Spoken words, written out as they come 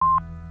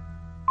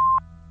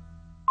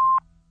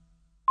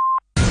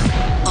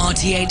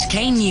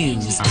RTHK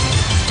News.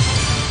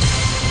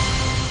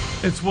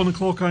 It's 1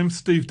 o'clock, I'm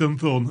Steve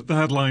Dunthorne. The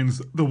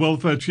headlines. The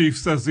welfare chief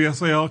says the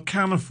SAR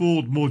can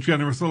afford more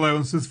generous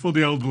allowances for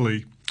the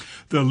elderly.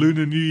 The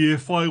Lunar New Year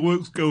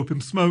fireworks go up in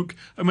smoke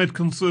amid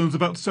concerns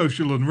about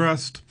social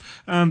unrest.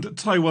 And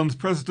Taiwan's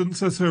president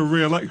says her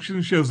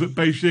re-election shows that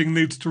Beijing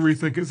needs to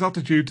rethink its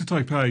attitude to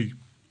Taipei.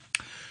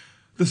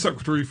 The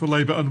Secretary for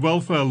Labour and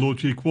Welfare, Luo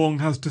Chi-kwong,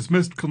 has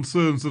dismissed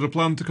concerns that a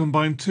plan to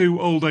combine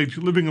two old age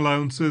living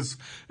allowances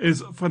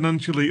is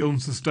financially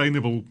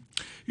unsustainable.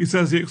 He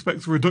says he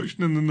expects a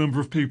reduction in the number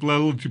of people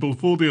eligible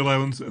for the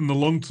allowance in the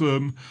long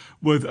term,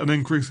 with an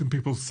increase in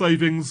people's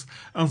savings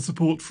and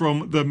support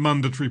from the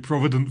Mandatory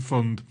Provident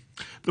Fund.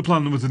 The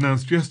plan was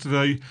announced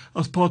yesterday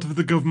as part of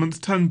the government's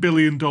 $10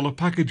 billion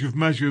package of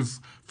measures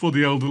for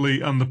the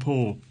elderly and the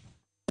poor.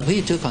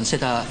 We do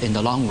consider in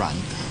the long run,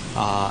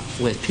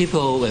 with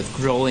people with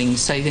growing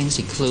savings,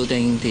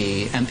 including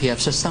the MPF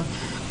system,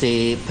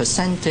 the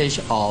percentage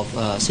of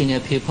senior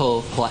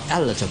people who are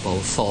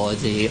eligible for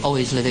the old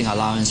age living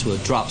allowance will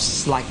drop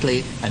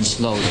slightly and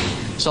slowly.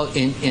 So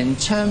in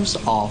terms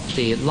of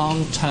the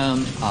long-term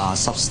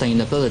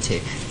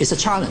sustainability, it's a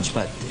challenge,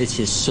 but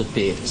should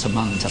be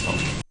surmountable.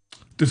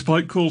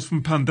 Despite calls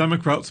from Pan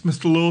Democrats,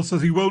 Mr Law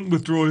says he won't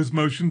withdraw his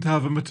motion to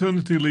have a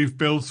maternity leave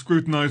bill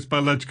scrutinised by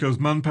LegCo's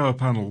manpower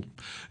panel.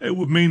 It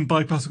would mean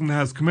bypassing the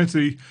House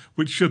committee,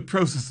 which should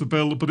process the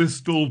bill but is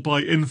stalled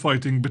by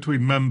infighting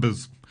between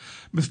members.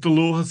 Mr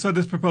Law has said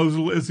his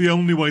proposal is the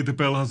only way the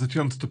bill has a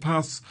chance to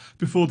pass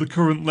before the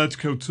current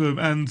LegCo term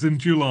ends in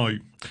July.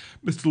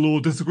 Mr Law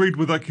disagreed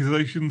with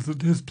accusations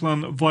that his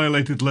plan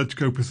violated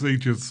LegCo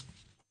procedures.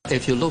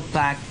 If you look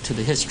back to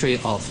the history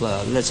of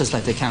the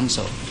Legislative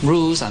Council,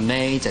 rules are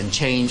made and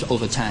changed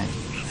over time.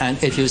 And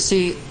if you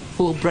see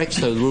who breaks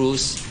the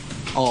rules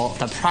or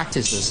the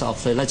practices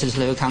of the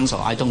Legislative Council,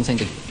 I don't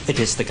think it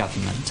is the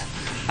government.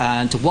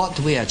 And what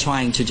we are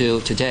trying to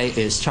do today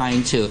is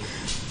trying to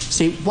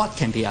see what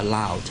can be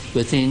allowed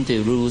within the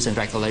rules and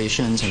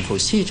regulations and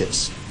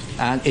procedures.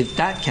 And if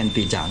that can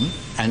be done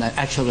and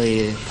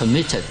actually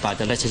permitted by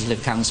the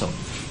Legislative Council,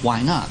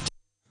 why not?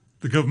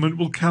 The government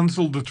will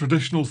cancel the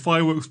traditional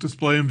fireworks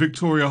display in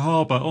Victoria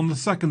Harbour on the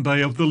second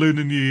day of the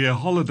Lunar New Year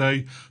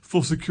holiday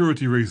for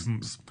security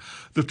reasons.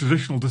 The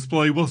traditional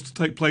display was to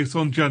take place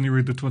on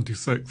January the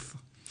 26th.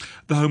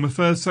 The Home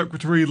Affairs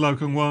Secretary, Lau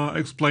Kung-wah,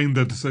 explained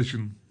their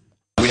decision.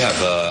 We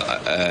have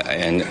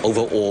an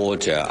overall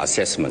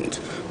assessment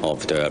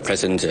of the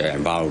present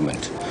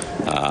environment.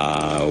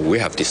 We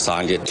have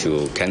decided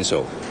to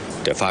cancel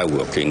the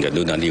fireworks in the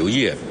Lunar New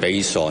Year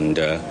based on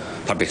the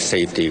public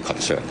safety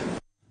concern.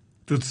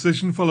 The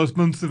decision follows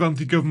months of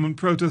anti-government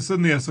protests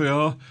in the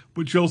SAR,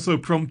 which also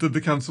prompted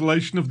the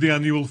cancellation of the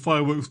annual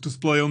fireworks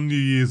display on New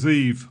Year's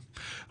Eve.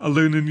 A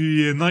Lunar New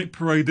Year night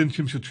parade in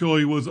Shim Sha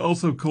Tsui was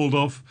also called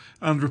off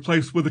and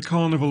replaced with a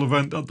carnival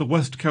event at the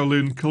West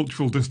Kowloon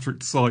Cultural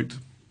District site.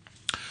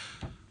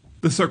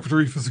 The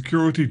Secretary for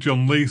Security,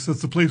 John Lee,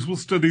 says the police will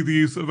study the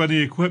use of any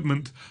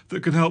equipment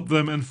that can help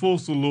them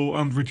enforce the law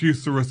and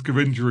reduce the risk of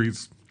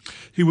injuries.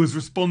 He was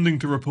responding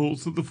to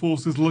reports that the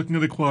force is looking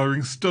at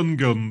acquiring stun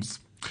guns.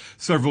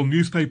 Several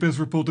newspapers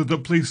reported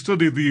that police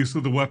studied the use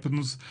of the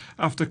weapons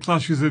after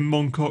clashes in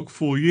Mongkok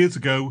 4 years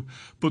ago,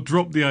 but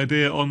dropped the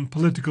idea on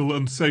political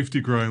and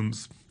safety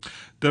grounds.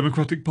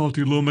 Democratic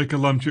Party lawmaker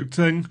Lam Cheuk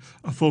Ting,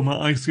 a former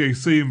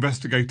ICAC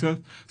investigator,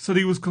 said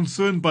he was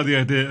concerned by the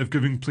idea of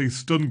giving police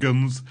stun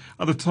guns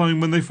at a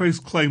time when they face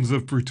claims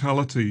of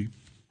brutality.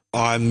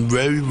 I'm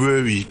very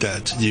worried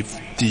that if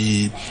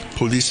the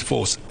police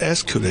force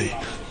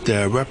escalate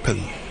their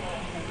weapon,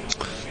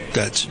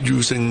 that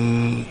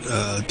using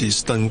the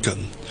stun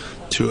gun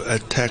to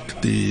attack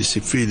the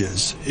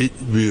civilians, it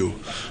will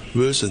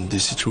worsen the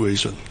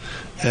situation.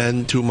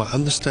 And to my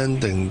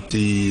understanding,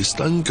 the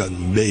stun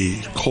gun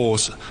may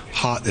cause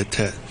heart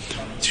attack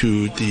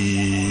to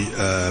the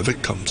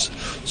victims.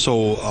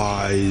 So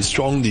I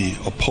strongly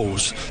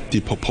oppose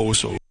the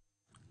proposal.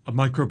 A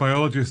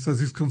microbiologist says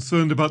he's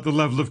concerned about the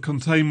level of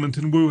containment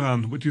in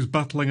Wuhan, which is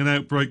battling an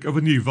outbreak of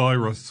a new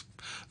virus.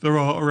 There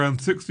are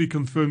around 60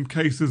 confirmed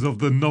cases of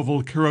the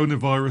novel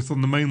coronavirus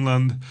on the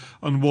mainland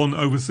and one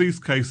overseas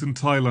case in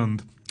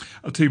Thailand.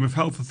 A team of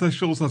health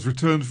officials has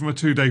returned from a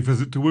 2-day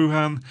visit to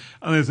Wuhan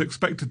and is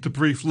expected to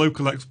brief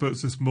local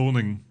experts this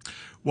morning.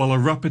 While a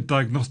rapid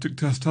diagnostic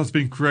test has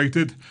been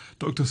created,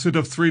 Dr.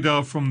 Siddharth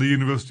Sridhar from the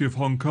University of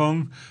Hong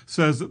Kong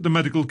says that the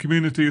medical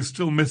community is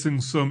still missing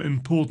some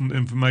important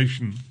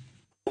information.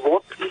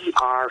 What we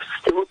are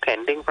still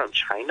pending from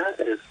China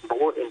is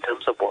more in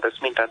terms of what has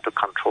been done to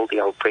control the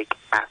outbreak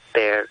at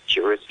their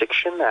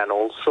jurisdiction, and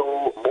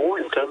also more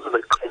in terms of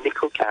the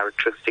clinical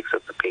characteristics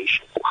of the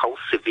patient. How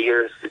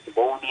severe is the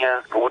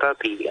pneumonia? What are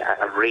the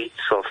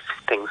rates of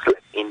things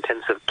like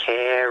intensive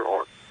care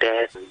or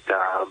death? And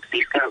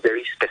these kind of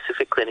very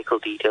specific clinical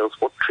details.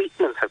 What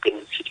treatments have been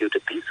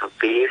instituted? These are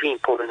very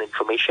important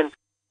information.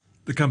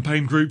 The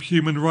campaign group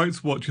Human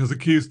Rights Watch has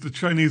accused the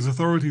Chinese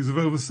authorities of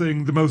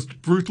overseeing the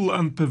most brutal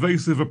and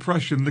pervasive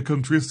oppression the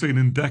country has seen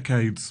in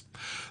decades.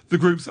 The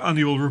group's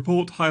annual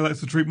report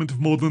highlights the treatment of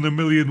more than 1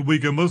 million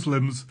Uyghur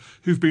Muslims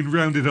who've been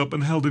rounded up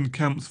and held in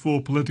camps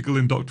for political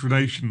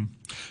indoctrination.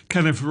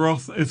 Kenneth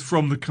Roth is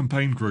from the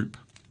campaign group.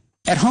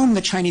 At home,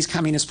 the Chinese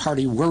Communist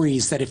Party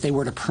worries that if they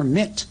were to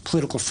permit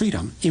political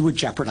freedom, it would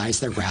jeopardize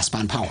their grasp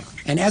on power.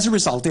 And as a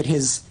result, it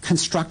has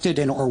constructed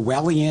an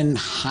Orwellian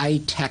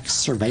high-tech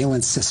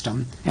surveillance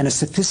system and a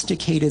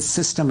sophisticated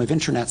system of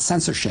internet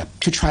censorship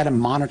to try to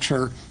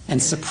monitor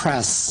and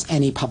suppress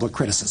any public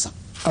criticism.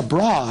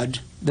 Abroad,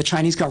 the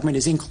Chinese government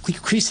is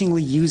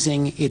increasingly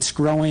using its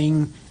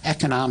growing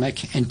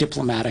economic and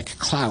diplomatic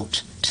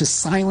clout to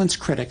silence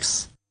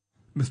critics.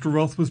 Mr.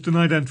 Roth was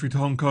denied entry to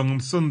Hong Kong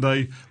on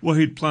Sunday, where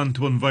he'd planned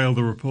to unveil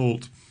the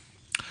report.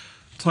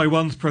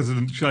 Taiwan's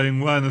President Tsai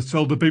Ing-wen has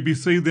told the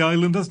BBC the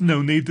island has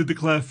no need to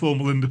declare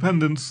formal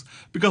independence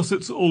because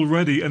it's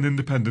already an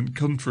independent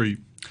country.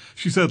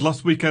 She said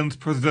last weekend's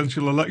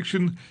presidential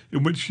election,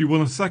 in which she won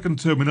a second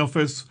term in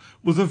office,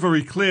 was a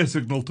very clear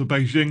signal to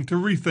Beijing to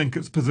rethink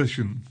its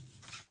position.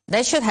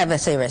 They should have a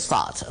serious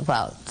thought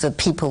about the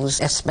people's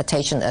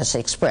expectation as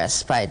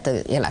expressed by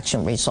the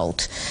election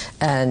result.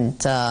 And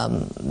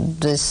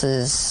this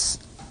is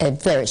a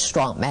very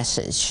strong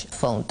message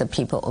from the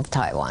people of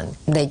Taiwan.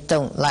 They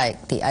don't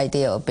like the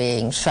idea of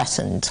being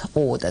threatened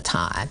all the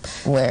time.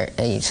 We're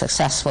a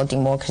successful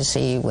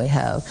democracy. We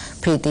have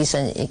pretty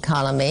decent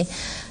economy.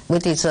 We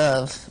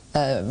deserve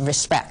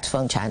respect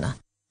from China.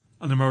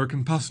 An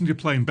American passenger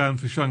plane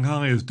bound for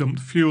Shanghai has dumped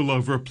fuel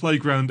over a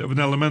playground of an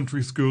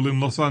elementary school in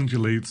Los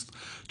Angeles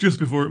just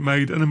before it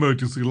made an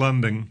emergency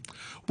landing.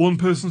 One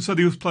person said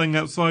he was playing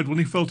outside when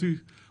he felt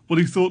what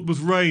he thought was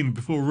rain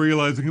before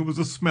realising it was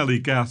a smelly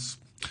gas.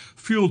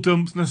 Fuel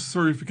dumps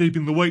necessary for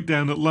keeping the weight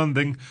down at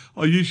landing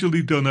are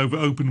usually done over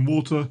open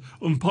water,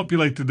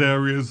 unpopulated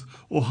areas,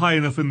 or high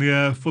enough in the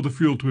air for the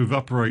fuel to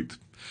evaporate.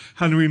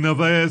 Henry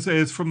Narvaez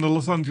is from the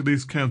Los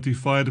Angeles County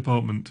Fire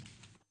Department.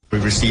 We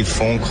received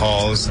phone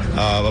calls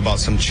about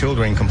some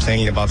children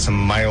complaining about some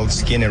mild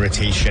skin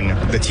irritation.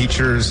 The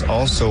teachers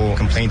also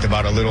complained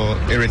about a little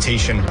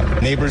irritation.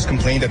 Neighbors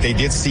complained that they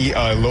did see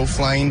a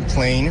low-flying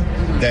plane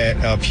that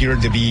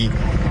appeared to be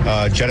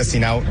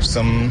jettisoning out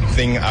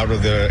something out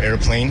of the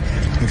airplane.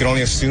 We can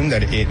only assume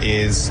that it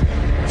is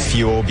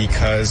fuel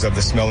because of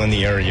the smell in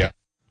the area.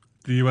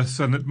 The US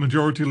Senate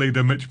Majority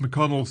Leader Mitch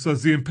McConnell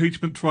says the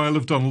impeachment trial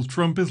of Donald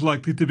Trump is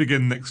likely to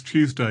begin next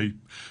Tuesday.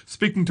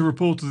 Speaking to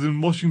reporters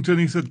in Washington,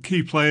 he said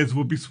key players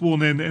will be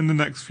sworn in the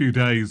next few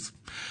days.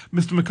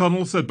 Mr.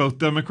 McConnell said both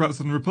Democrats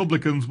and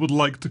Republicans would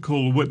like to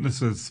call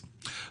witnesses.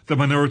 The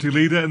Minority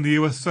Leader in the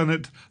US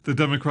Senate, the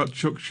Democrat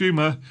Chuck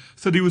Schumer,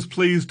 said he was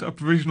pleased a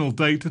provisional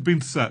date had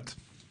been set.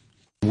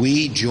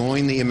 We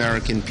join the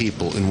American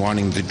people in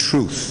wanting the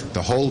truth,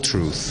 the whole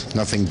truth,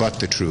 nothing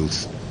but the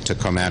truth, to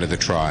come out of the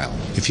trial.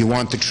 If you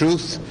want the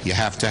truth, you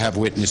have to have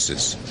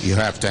witnesses. You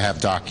have to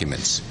have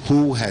documents.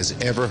 Who has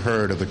ever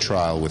heard of a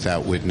trial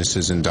without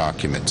witnesses and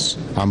documents?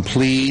 I'm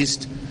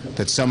pleased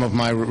that some of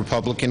my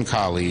Republican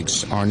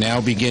colleagues are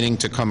now beginning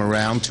to come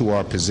around to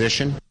our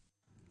position.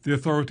 The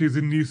authorities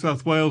in New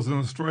South Wales and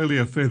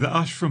Australia fear that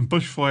ash from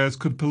bushfires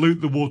could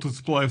pollute the water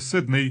supply of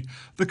Sydney,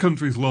 the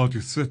country's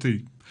largest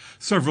city.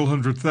 Several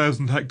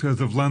 100,000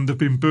 hectares of land have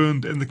been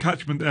burned in the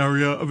catchment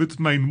area of its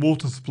main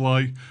water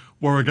supply,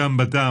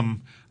 Warragamba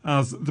Dam,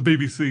 as the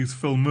BBC's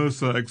Phil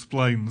Mercer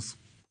explains.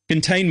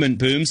 Containment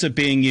booms are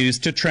being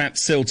used to trap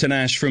silt and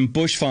ash from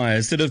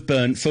bushfires that have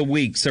burnt for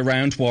weeks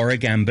around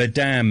Warragamba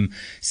Dam,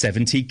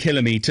 70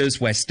 kilometres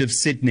west of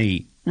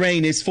Sydney.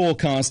 Rain is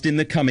forecast in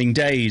the coming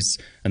days,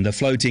 and the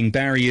floating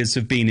barriers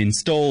have been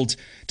installed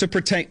to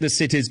protect the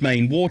city's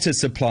main water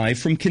supply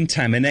from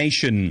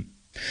contamination.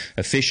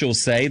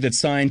 Officials say that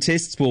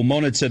scientists will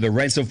monitor the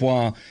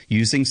reservoir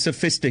using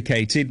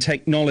sophisticated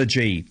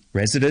technology.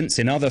 Residents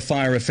in other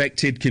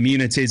fire-affected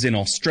communities in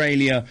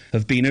Australia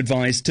have been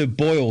advised to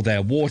boil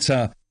their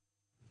water.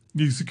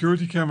 New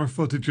security camera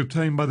footage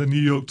obtained by the New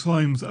York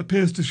Times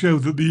appears to show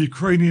that the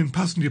Ukrainian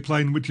passenger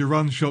plane which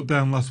Iran shot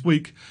down last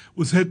week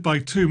was hit by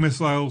 2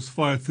 missiles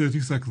fired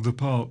 30 seconds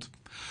apart.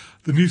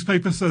 The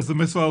newspaper says the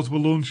missiles were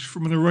launched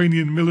from an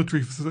Iranian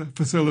military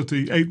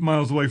facility 8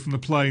 miles away from the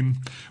plane,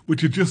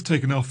 which had just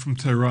taken off from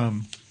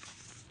Tehran.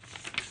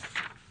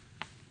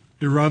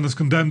 Iran has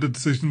condemned a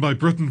decision by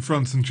Britain,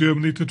 France and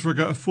Germany to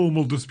trigger a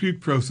formal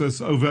dispute process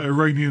over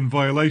Iranian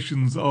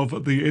violations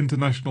of the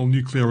International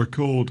Nuclear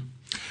Accord.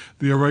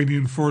 The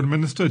Iranian Foreign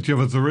Minister,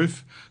 Javad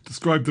Zarif,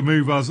 described the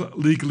move as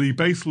legally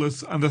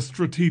baseless and a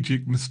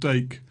strategic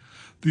mistake.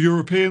 The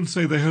Europeans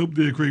say they hope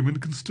the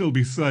agreement can still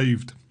be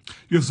saved.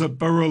 Josep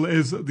Borrell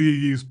is the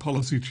EU's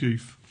policy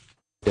chief.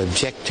 The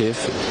objective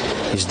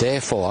is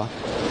therefore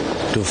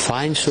to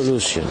find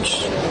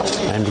solutions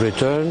and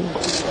return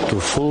to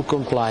full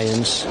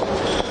compliance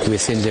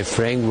within the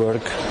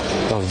framework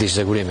of this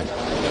agreement.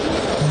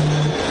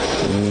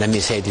 Let me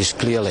say this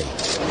clearly.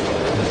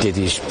 The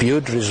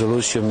dispute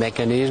resolution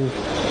mechanism,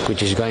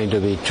 which is going to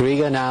be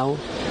triggered now,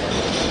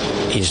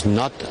 is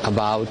not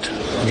about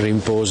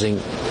reimposing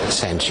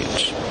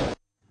sanctions.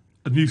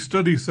 A new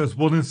study says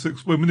 1 in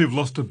 6 women who've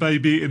lost a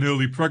baby in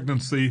early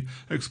pregnancy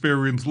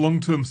experience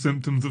long-term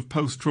symptoms of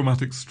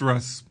post-traumatic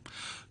stress.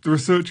 The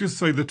researchers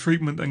say the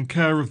treatment and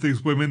care of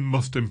these women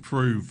must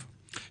improve.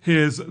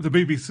 Here's the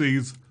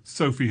BBC's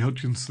Sophie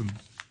Hutchinson.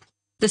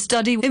 The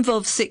study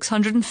involved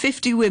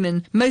 650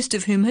 women, most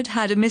of whom had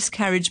had a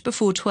miscarriage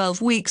before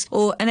 12 weeks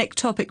or an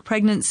ectopic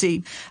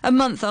pregnancy. A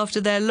month after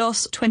their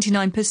loss,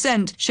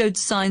 29% showed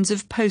signs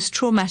of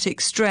post-traumatic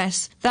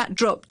stress. That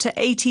dropped to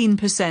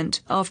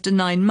 18% after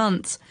 9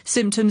 months.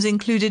 Symptoms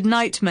included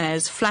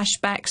nightmares,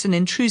 flashbacks and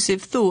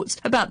intrusive thoughts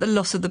about the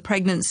loss of the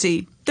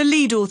pregnancy. The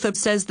lead author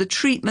says the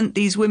treatment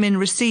these women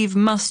receive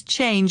must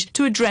change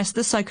to address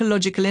the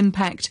psychological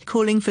impact,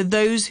 calling for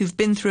those who've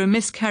been through a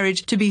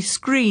miscarriage to be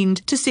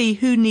screened to see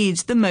who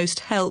needs the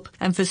most help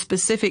and for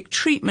specific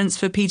treatments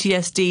for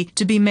PTSD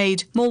to be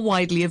made more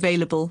widely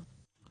available.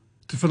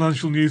 To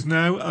financial news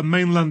now, a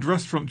mainland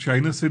restaurant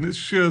chain has seen its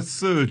shares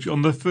surge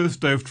on the first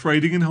day of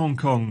trading in Hong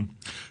Kong.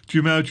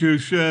 Jumaojiu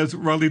shares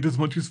rallied as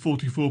much as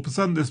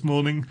 44% this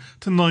morning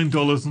to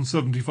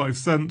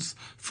 $9.75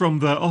 from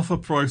their offer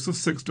price of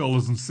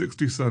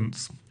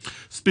 $6.60.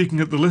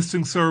 Speaking at the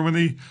listing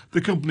ceremony,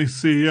 the company's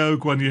CEO,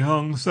 Guan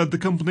Yihong, said the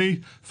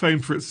company,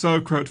 famed for its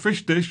sauerkraut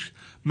fish dish,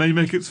 may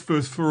make its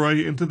first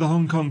foray into the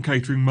Hong Kong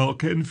catering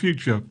market in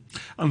future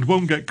and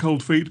won't get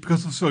cold feet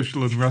because of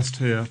social unrest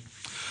here.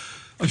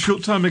 A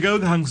short time ago,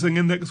 the Hang Seng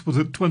Index was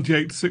at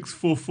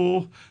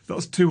 28,644.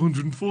 That's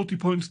 240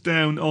 points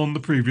down on the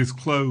previous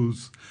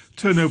close.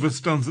 Turnover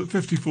stands at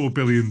 $54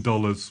 billion.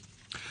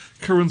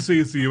 Currency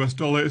is the US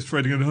dollar is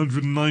trading at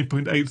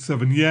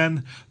 109.87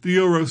 yen. The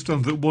euro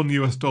stands at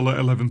 $1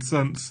 11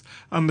 cents,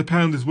 and the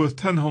pound is worth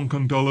 10 Hong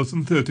Kong dollars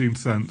and 13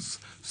 cents.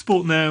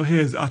 Sport now.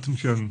 Here's Atom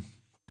Chung.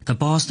 The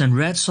Boston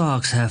Red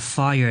Sox have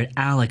fired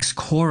Alex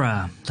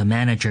Cora, the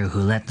manager who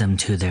led them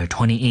to their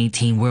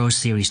 2018 World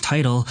Series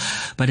title,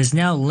 but is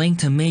now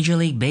linked to Major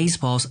League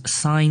Baseball's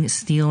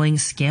sign-stealing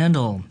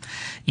scandal.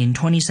 In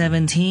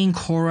 2017,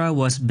 Cora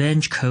was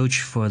bench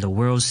coach for the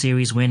World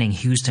Series winning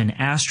Houston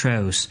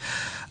Astros.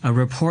 A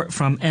report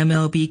from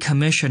MLB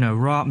Commissioner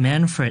Rob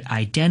Manfred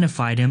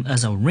identified him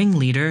as a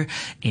ringleader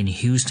in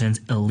Houston's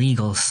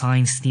illegal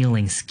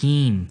sign-stealing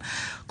scheme.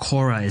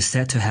 Cora is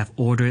said to have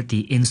ordered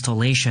the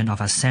installation of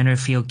a center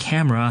field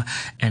camera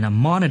and a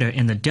monitor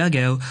in the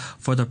dugout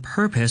for the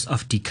purpose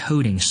of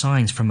decoding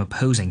signs from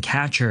opposing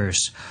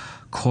catchers.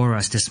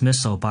 Cora's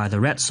dismissal by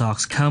the Red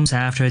Sox comes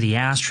after the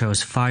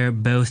Astros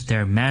fired both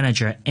their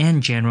manager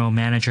and general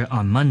manager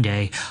on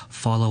Monday,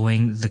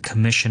 following the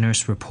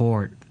commissioner's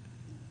report.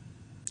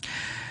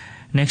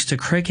 Next to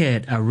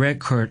cricket, a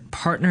record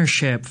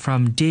partnership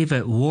from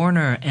David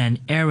Warner and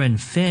Aaron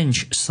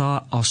Finch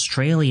saw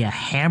Australia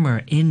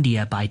hammer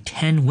India by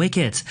 10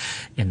 wickets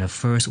in the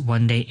first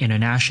one-day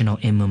international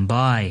in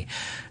Mumbai.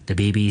 The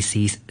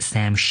BBC's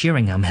Sam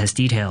Sheringham has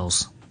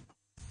details.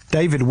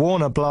 David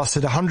Warner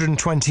blasted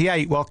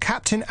 128 while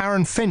captain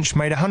Aaron Finch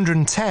made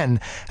 110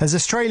 as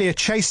Australia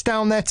chased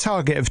down their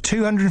target of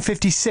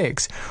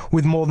 256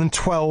 with more than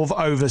 12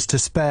 overs to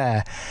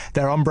spare.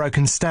 Their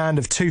unbroken stand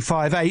of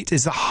 258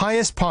 is the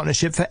highest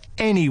partnership for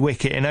any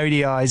wicket in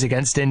ODIs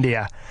against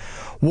India.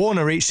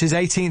 Warner reached his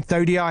 18th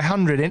ODI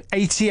 100 in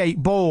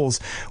 88 balls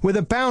with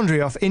a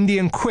boundary off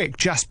Indian quick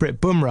Jasprit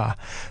Bumrah.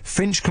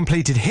 Finch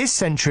completed his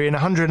century in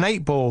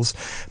 108 balls,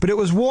 but it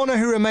was Warner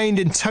who remained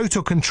in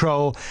total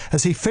control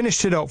as he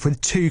finished it off with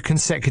 2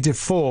 consecutive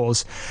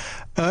fours.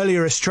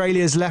 Earlier,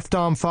 Australia's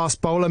left-arm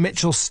fast bowler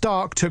Mitchell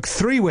Starc took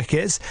 3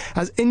 wickets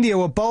as India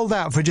were bowled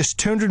out for just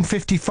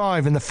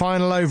 255 in the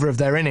final over of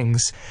their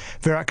innings.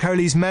 Virat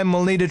Kohli's men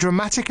will need a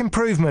dramatic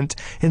improvement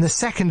in the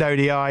second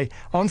ODI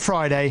on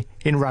Friday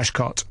in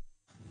Rajkot.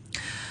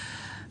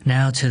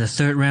 Now to the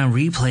third-round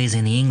replays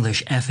in the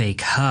English FA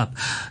Cup.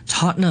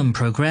 Tottenham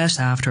progressed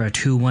after a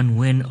 2-1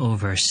 win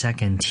over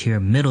second-tier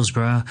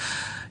Middlesbrough.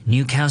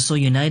 Newcastle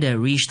United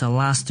reached the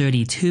last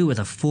 32 with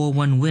a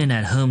 4-1 win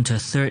at home to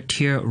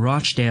third-tier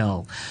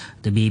Rochdale.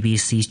 The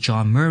BBC's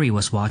John Murray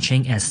was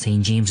watching at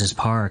St James's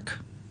Park.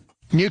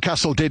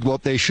 Newcastle did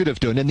what they should have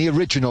done in the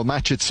original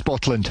match at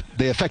Scotland.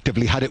 They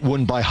effectively had it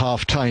won by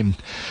half-time.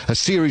 A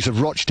series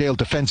of Rochdale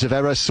defensive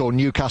errors saw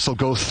Newcastle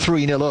go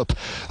 3-0 up.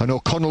 An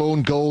O'Connell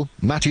own goal,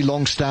 Matty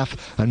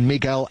Longstaff and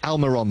Miguel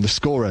Almiron the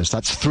scorers.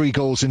 That's 3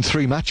 goals in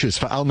 3 matches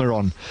for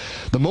Almiron.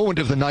 The moment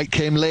of the night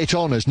came late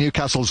on as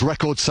Newcastle's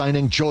record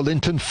signing Joe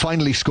Linton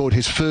finally scored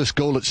his first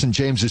goal at St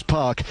James's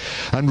Park.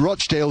 And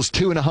Rochdale's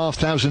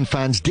 2,500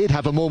 fans did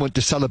have a moment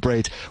to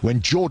celebrate when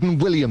Jordan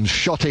Williams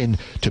shot in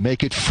to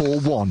make it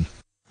 4-1.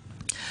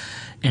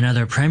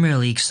 Another Premier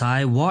League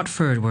side,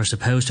 Watford, were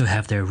supposed to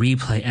have their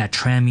replay at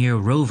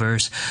Tranmere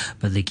Rovers,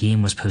 but the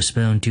game was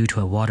postponed due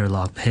to a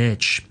waterlogged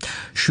pitch.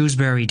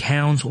 Shrewsbury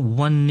Town's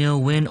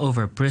 1-0 win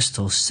over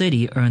Bristol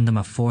City earned them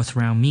a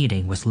fourth-round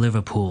meeting with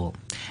Liverpool.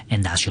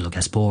 And that's your look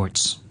at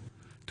sports.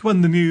 To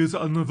end the news,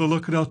 another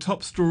look at our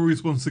top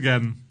stories once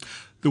again.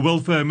 The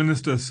Welfare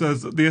Minister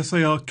says that the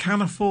SAR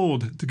can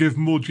afford to give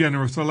more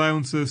generous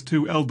allowances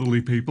to elderly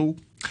people.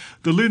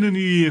 The Lunar New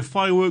Year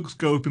fireworks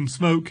go up in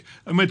smoke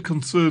amid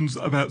concerns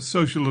about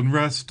social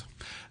unrest.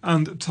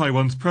 And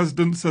Taiwan's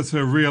president says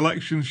her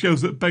re-election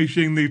shows that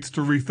Beijing needs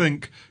to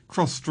rethink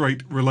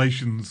cross-strait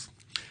relations.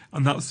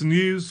 And that's the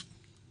news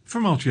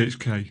from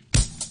RTHK.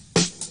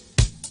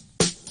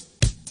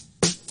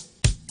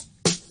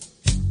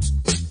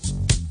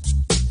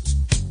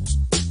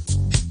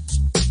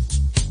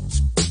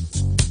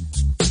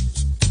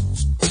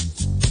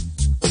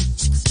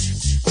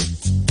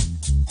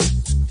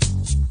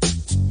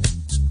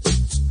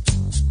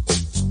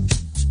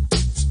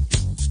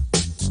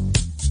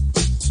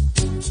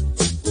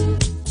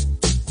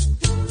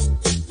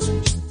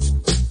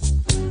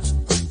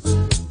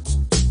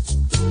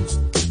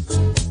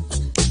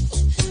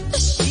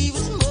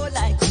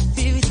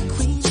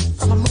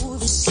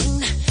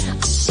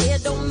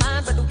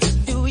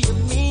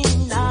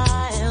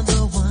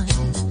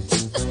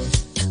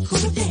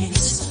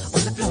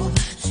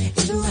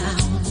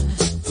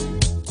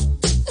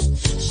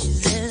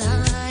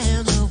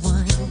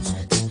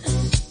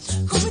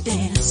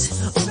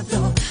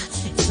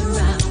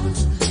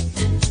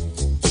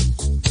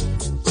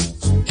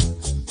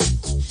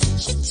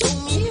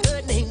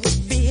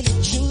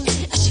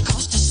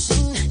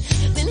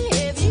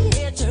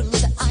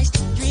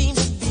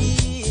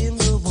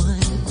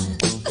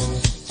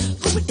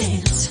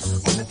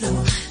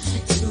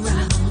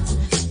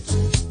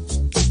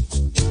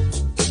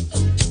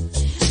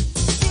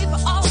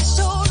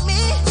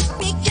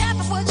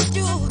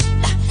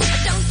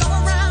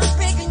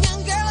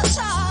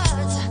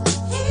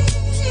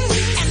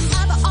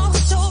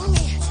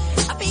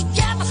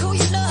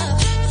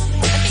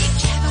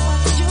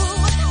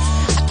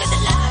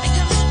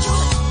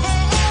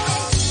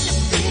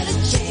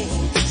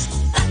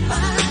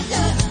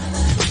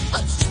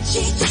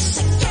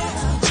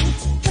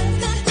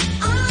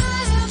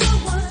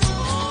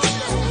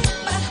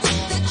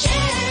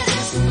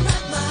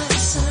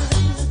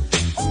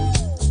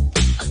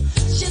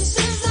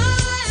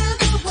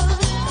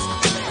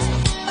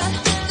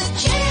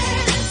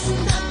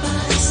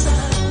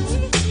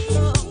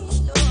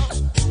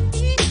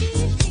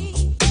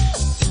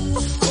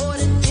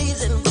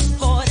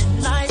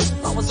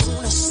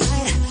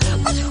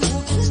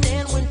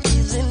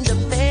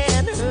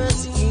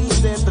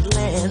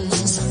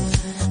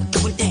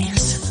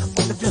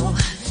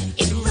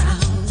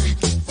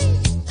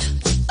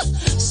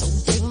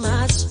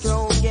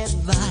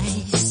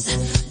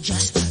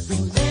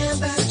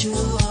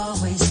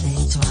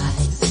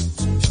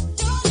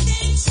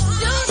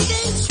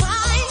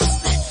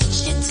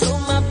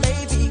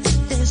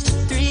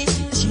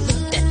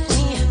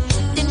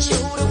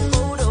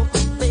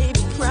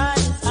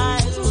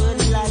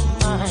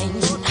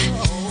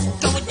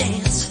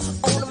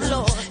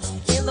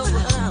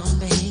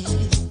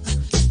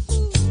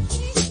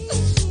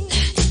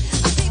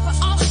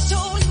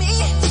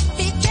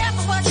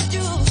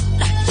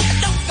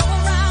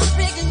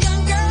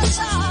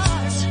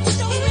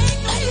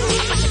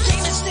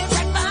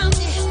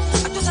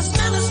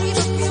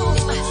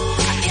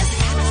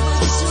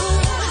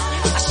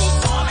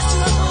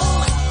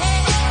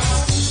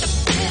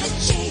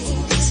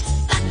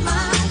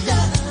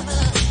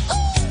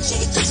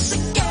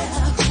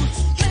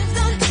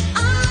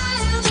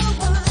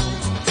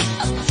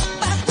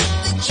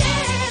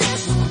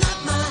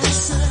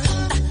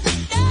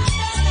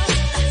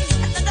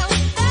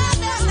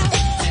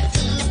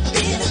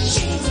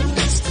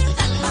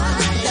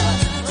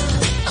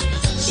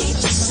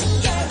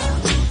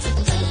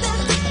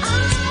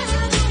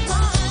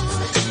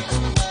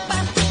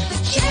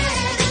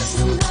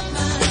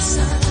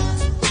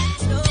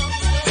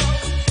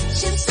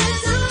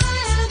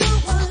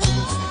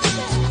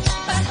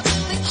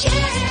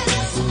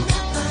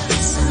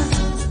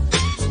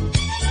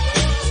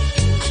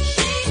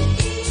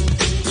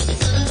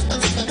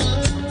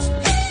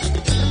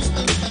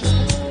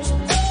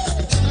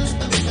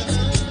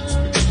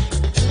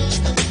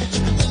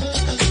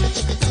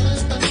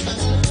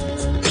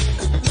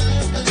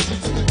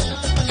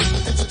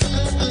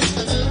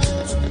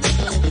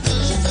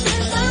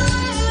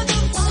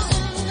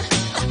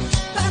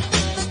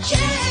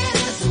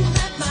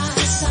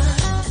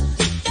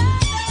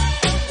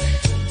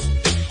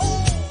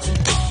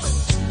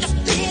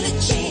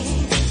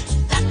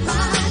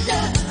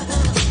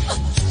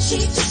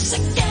 She's just a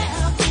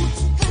girl.